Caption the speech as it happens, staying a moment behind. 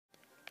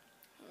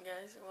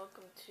guys, and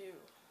welcome to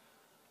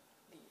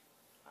the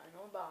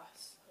final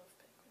boss of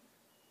Pikmin.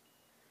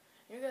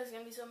 You guys are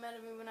gonna be so mad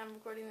at me when I'm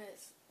recording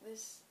this.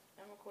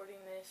 I'm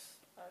recording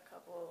this a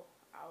couple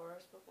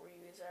hours before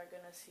you guys are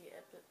gonna see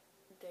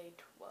day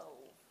 12.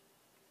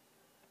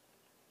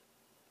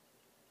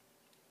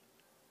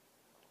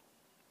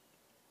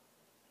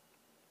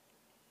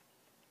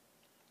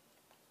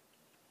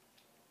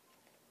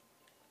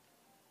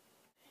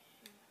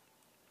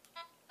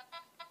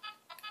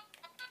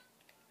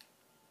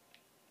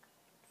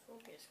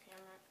 Focus,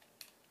 camera.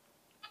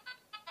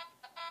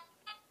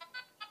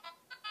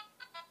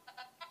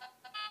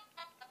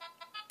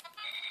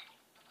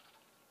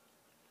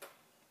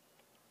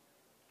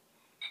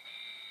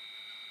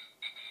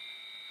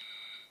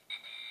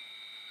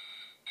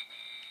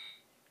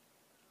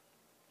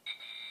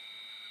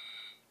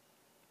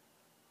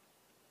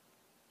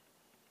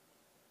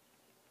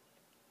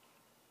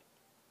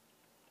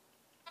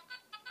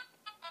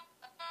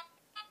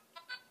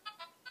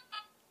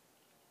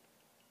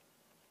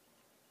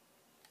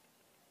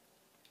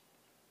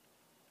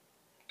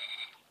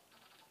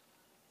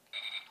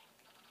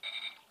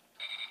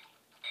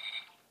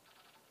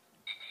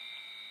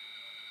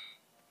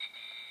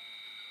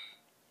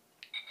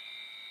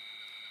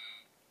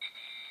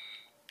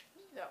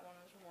 That one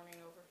was mourning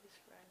over his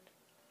friend.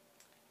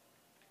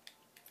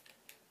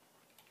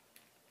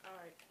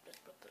 Alright, let's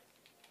put the...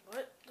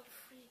 What the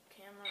freak,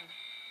 camera?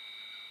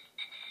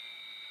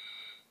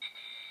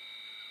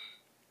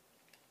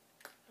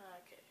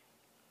 Okay.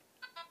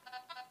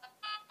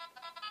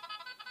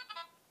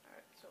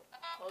 Alright, so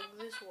hug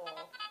this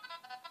wall.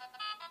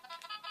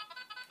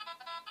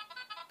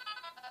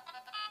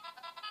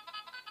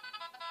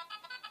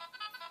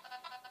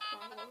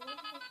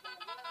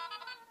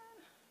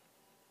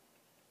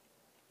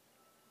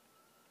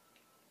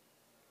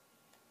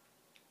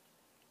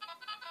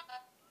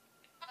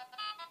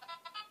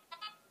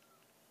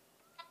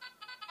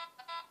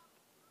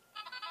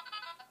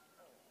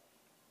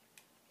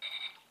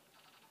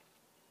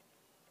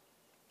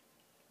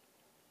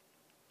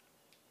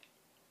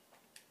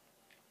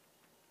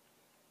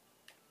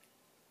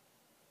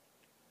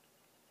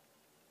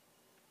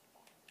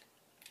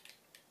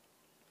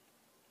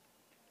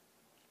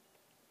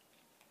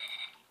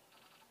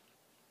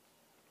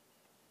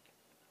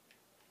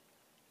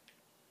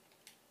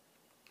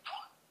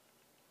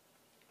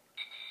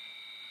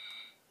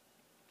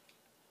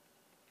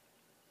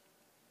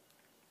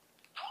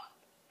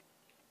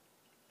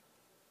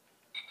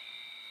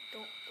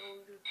 Don't throw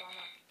your bomb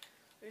out.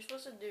 What you're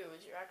supposed to do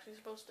is you're actually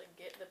supposed to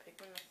get the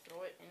Pikmin to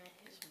throw it in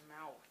his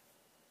mouth,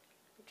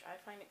 which I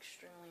find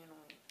extremely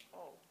annoying.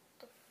 Oh,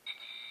 what the f...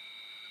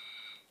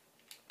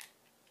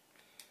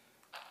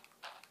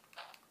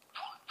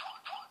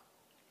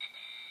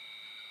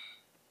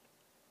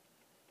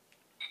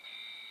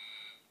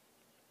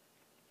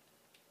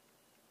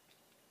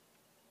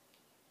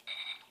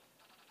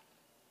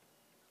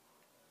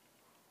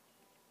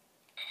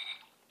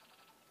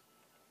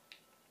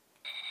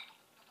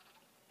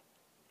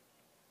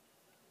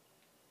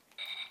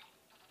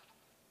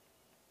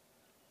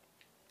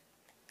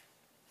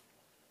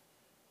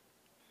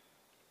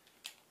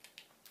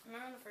 I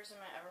remember the first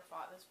time I ever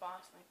fought this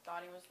boss and I thought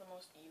he was the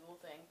most evil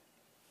thing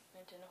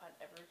Nintendo had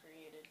ever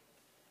created.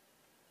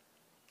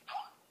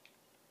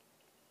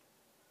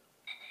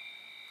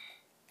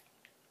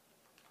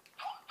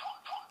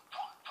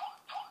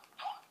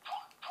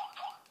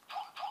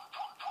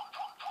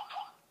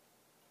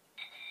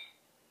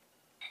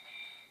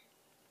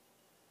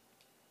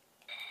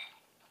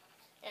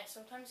 Yeah,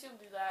 sometimes he'll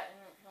do that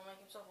and he'll make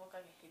himself look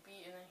like a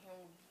hippie and then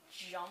he'll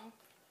jump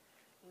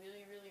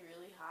really, really,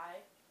 really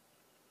high.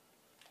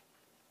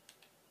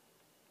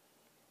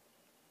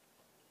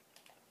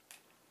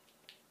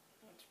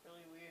 It's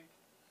really weird.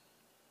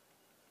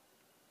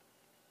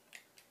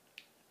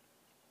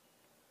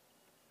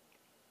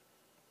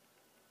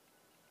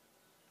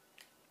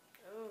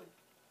 Oh.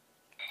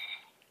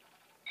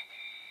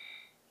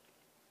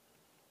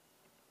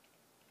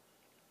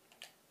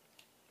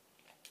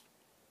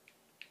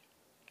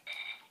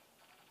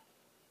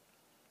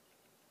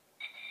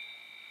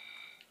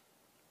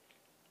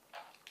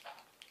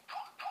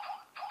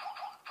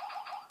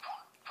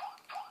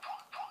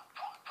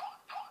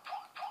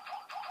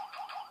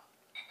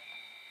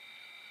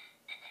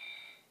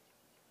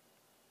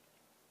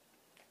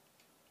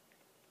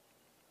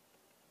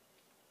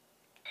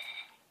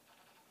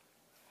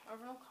 I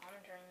have no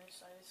commentary on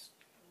this, I just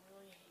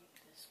really hate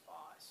this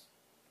boss.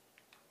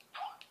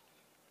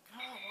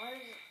 Oh, why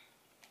is it...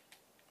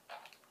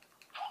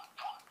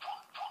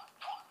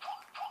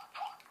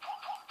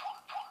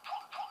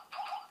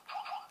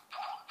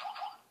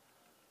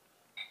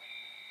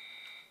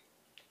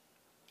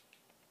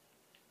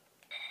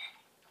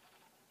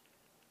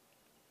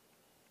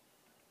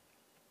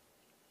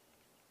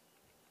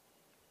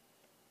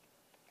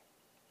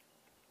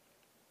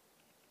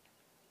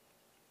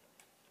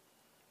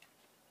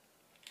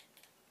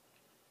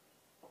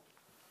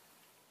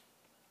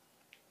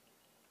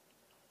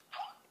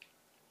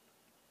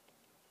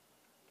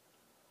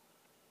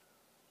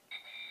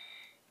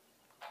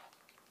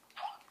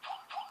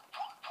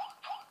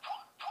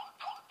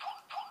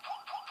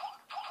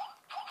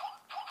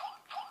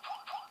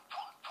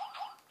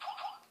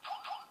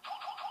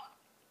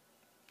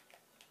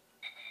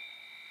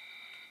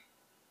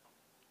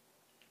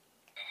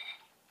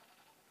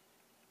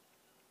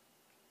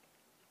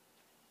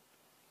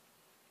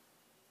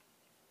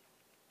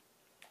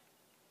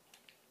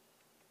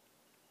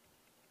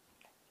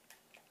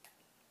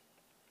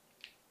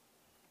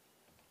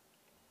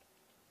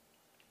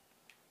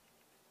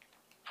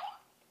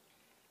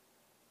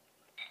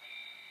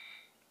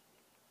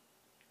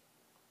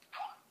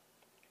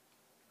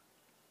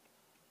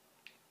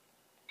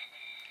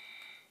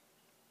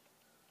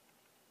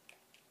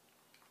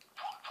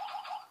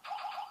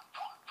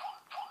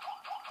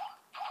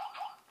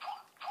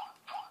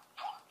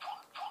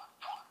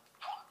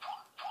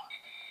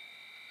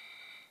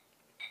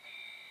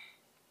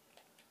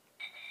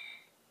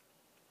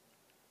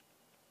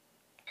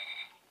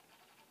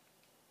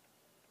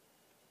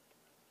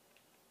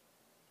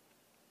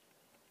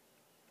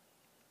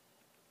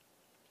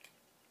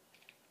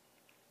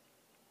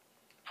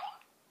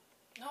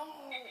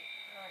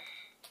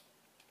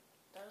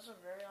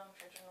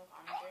 original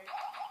commentary.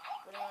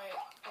 But anyway,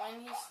 when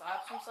he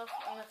slaps himself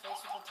in the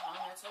face with a tongue,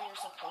 that's how you're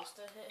supposed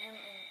to hit him.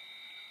 And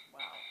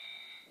wow,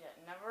 yeah,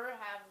 never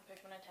have the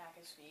Pikmin attack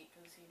his feet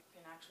because he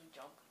can actually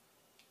jump.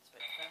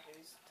 Despite the fact that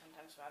he's 10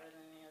 times fatter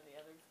than any of the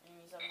other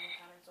enemies I've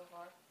encountered so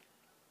far,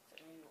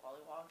 except maybe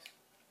Wollywogs.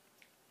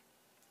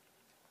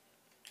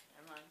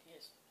 Never mind, he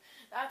is.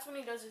 That's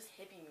when he does his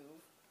hippie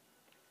move.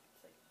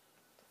 It's like,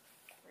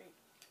 the freak.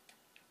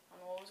 I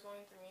don't know what was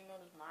going through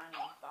Emo's mind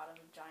when he thought of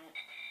a giant,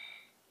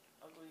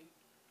 ugly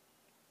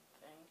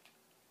thing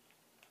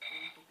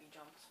doing hippie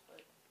jumps,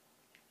 but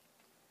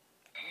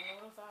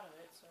Emo would have thought of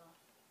it, so.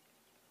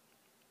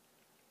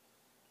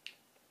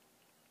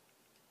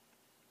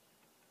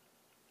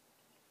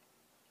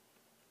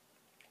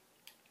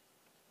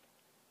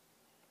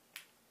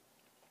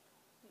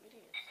 You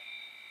idiots.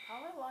 How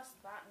have I lost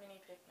that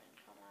many Pikmin?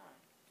 Come on.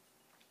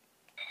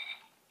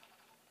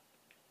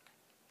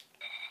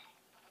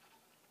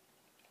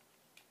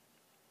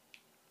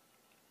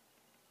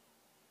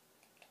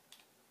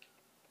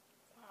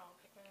 Wow,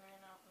 Pikmin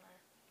ran out in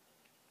there.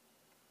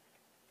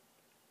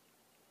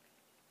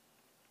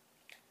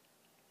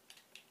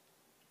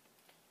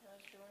 I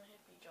was doing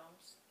hippie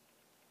jumps.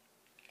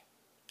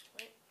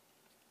 Wait.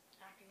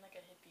 Acting like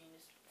a hippie in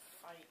this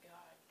fight,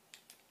 God.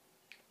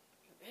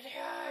 You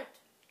idiot!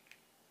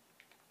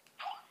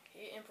 I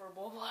hate Emperor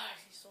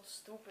Bullblast, he's so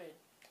stupid.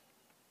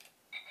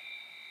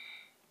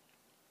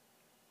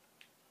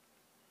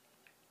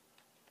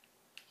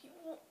 He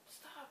won't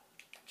stop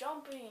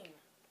jumping!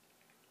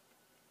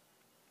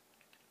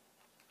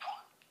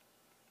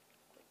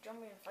 Quit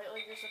jumping and fight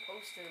like you're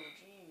supposed to,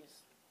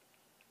 jeez.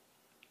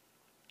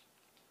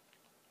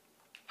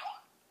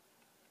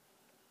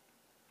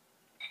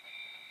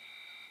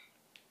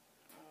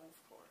 Oh,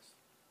 of course.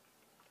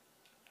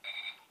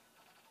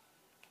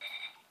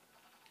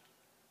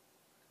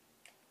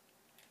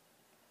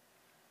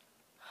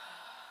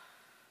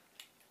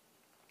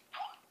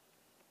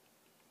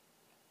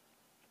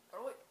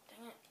 Oh wait,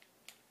 dang it.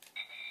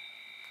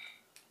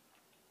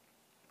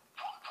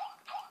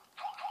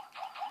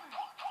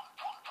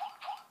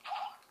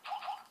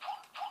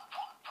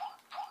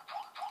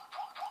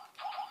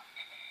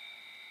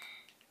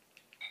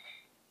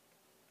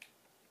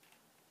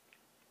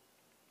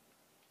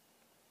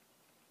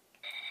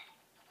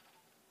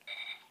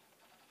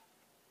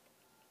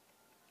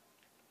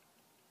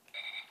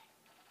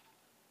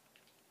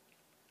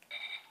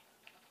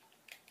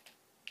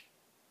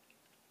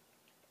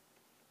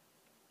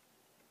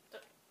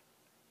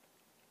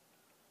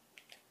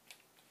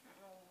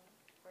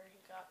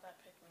 Got that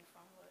Pikmin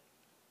from, but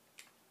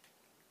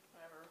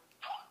whatever.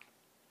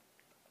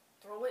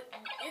 Throw it,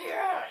 you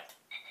idiot!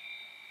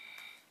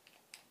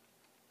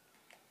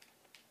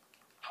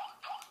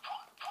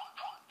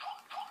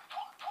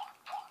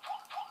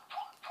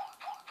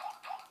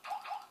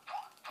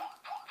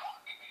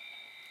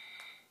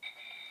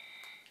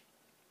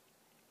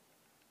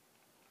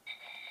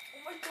 Oh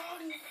my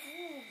god, you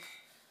fools!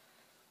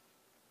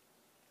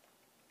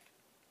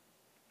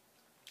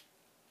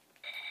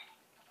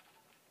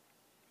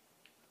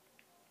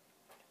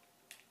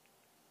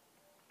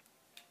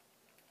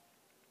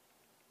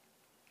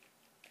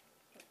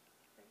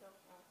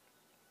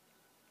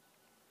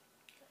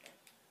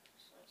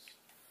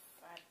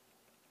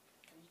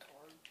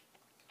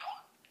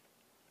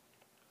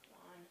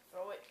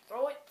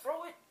 Throw it,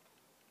 throw it!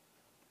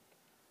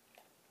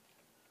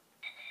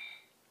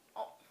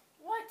 Oh,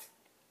 what?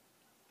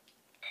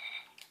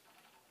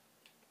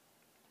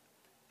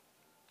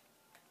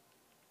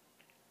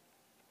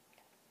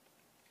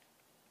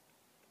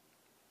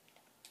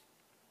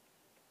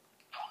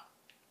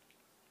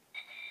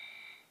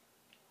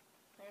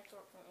 I have to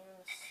work from even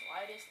the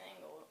slightest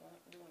angle, it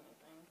won't do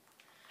anything.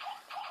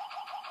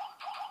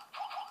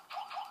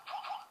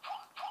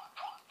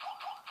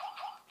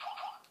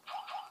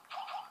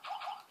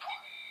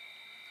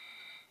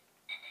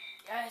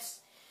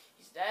 Yes!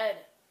 He's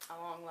dead! At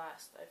long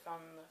last, I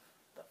found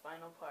the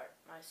final part,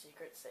 my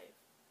secret safe.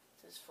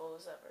 It's as full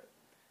as ever.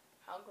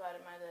 How glad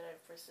am I that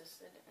I've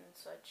persisted in my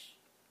search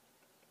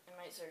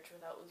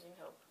without losing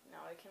hope.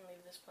 Now I can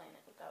leave this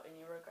planet without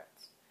any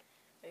regrets.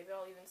 Maybe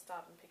I'll even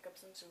stop and pick up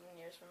some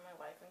souvenirs from my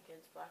wife and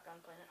kids back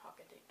on planet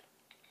Hockatate.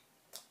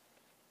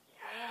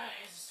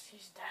 Yes!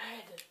 He's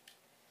dead!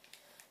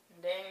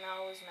 And dang,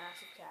 that was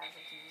massive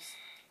casualties.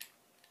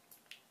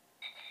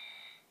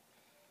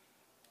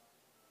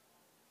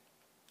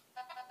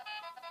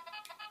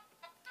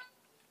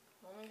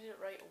 Only did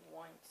it right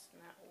once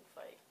in that whole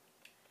fight.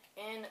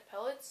 And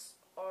pellets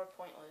are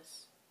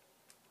pointless.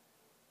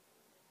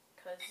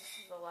 Because this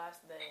is the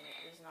last day and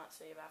it does not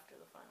save after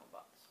the final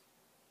boss.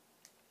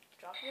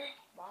 Drop your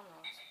bomb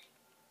rods.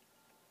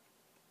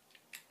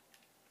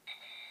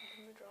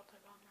 I'm gonna drop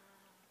my bomb rods.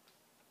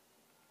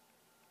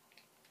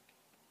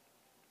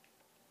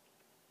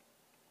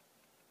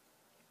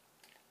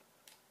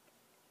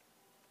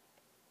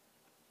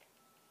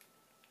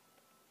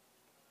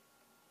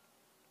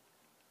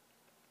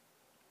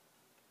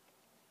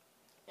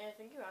 And I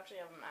think you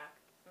actually have a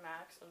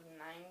max of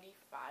 95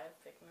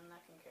 Pikmin that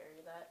can carry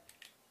that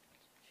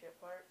shit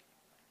part.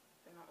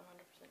 I'm not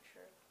 100%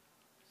 sure.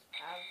 So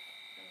have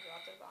and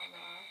drop their bomb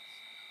rocks.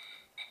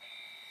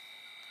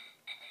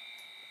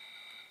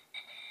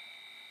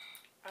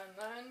 And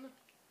then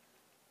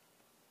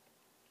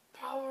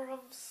power of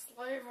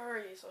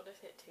slavery. So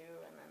just hit 2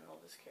 and then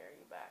they'll just carry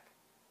you back.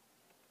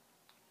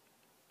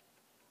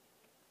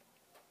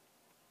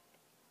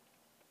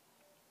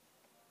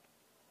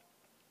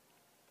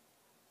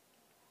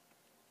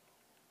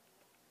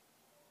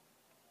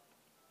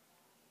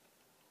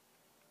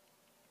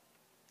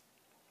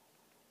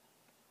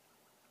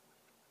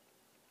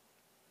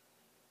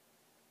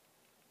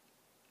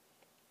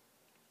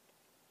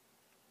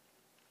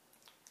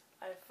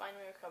 I have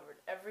finally recovered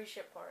every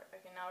ship part.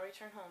 I can now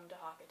return home to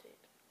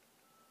Hakatate.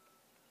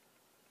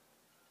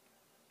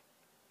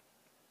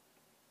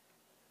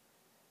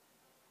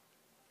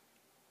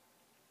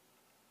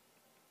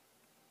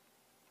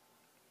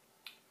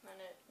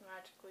 Then it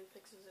magically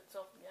fixes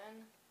itself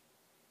again.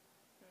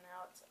 And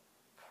now it's a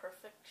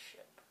perfect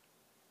ship.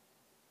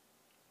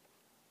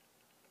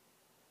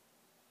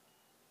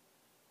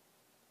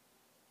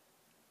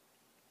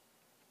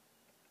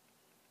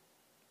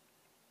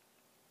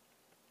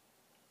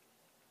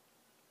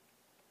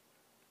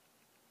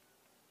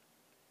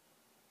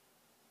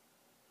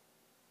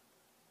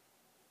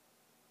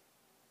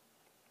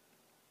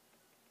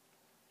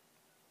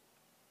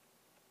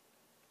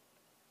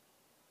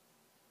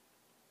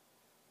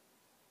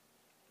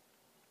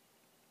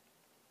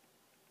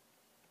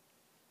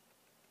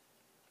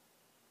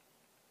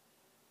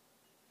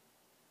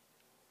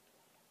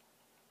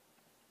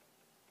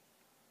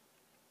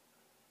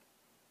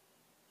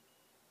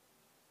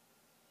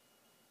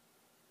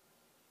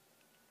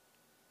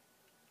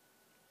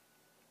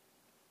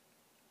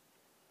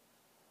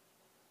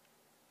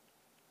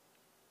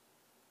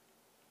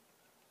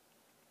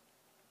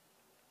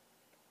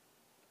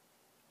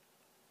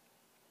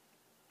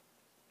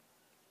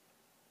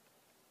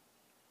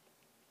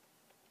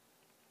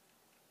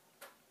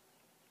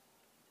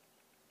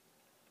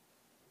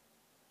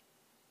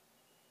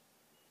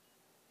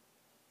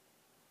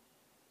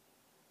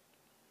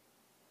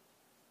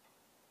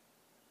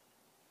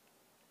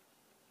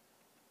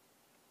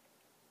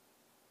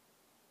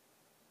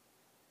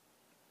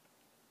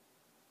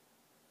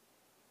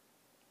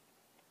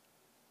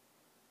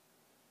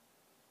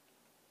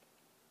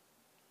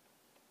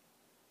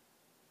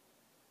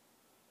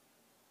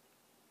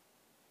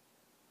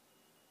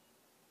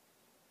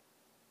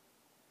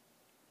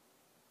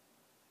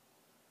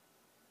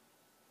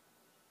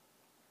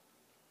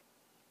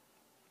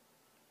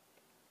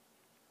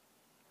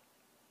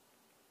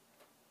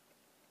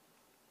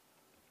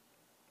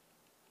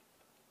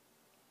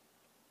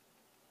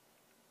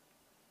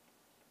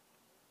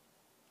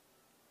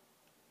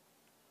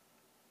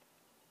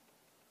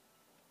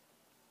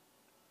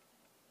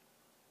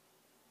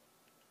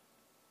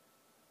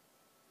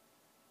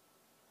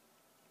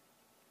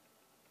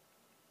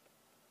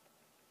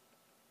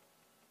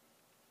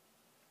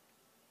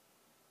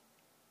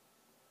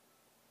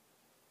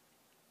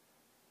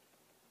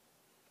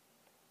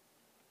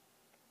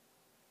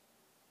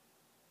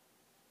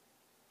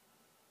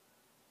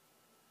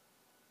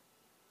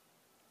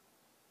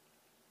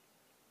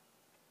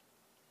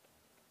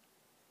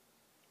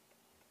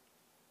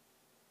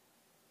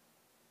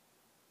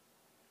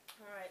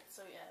 Alright,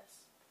 so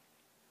yes.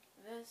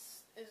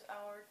 This is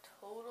our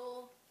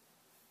total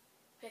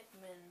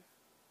Pikmin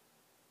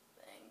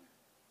thing.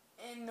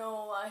 And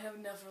no, I have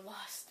never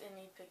lost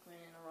any Pikmin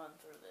in a run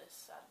through this,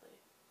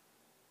 sadly.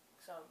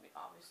 So I would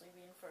obviously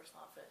be in first,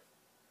 not fifth.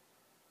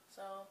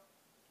 So,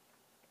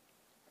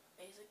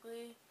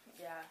 basically,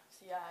 yeah,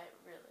 see, I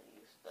really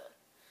used to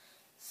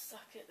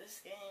suck at this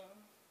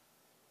game.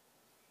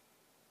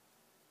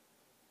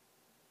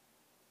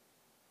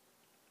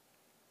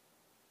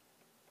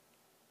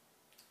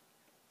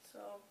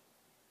 So,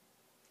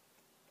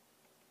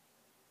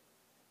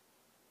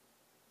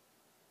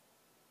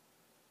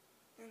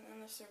 and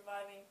then the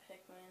surviving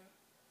Pikmin,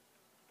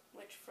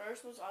 which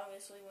first was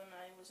obviously when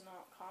I was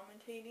not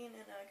commentating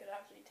and I could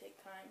actually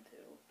take time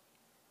to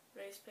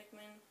raise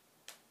Pikmin.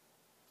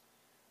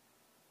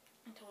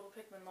 And total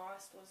Pikmin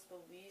lost was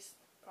the least,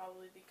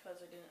 probably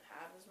because I didn't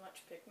have as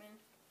much Pikmin.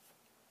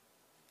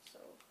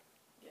 So,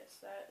 yes,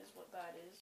 that is what that is.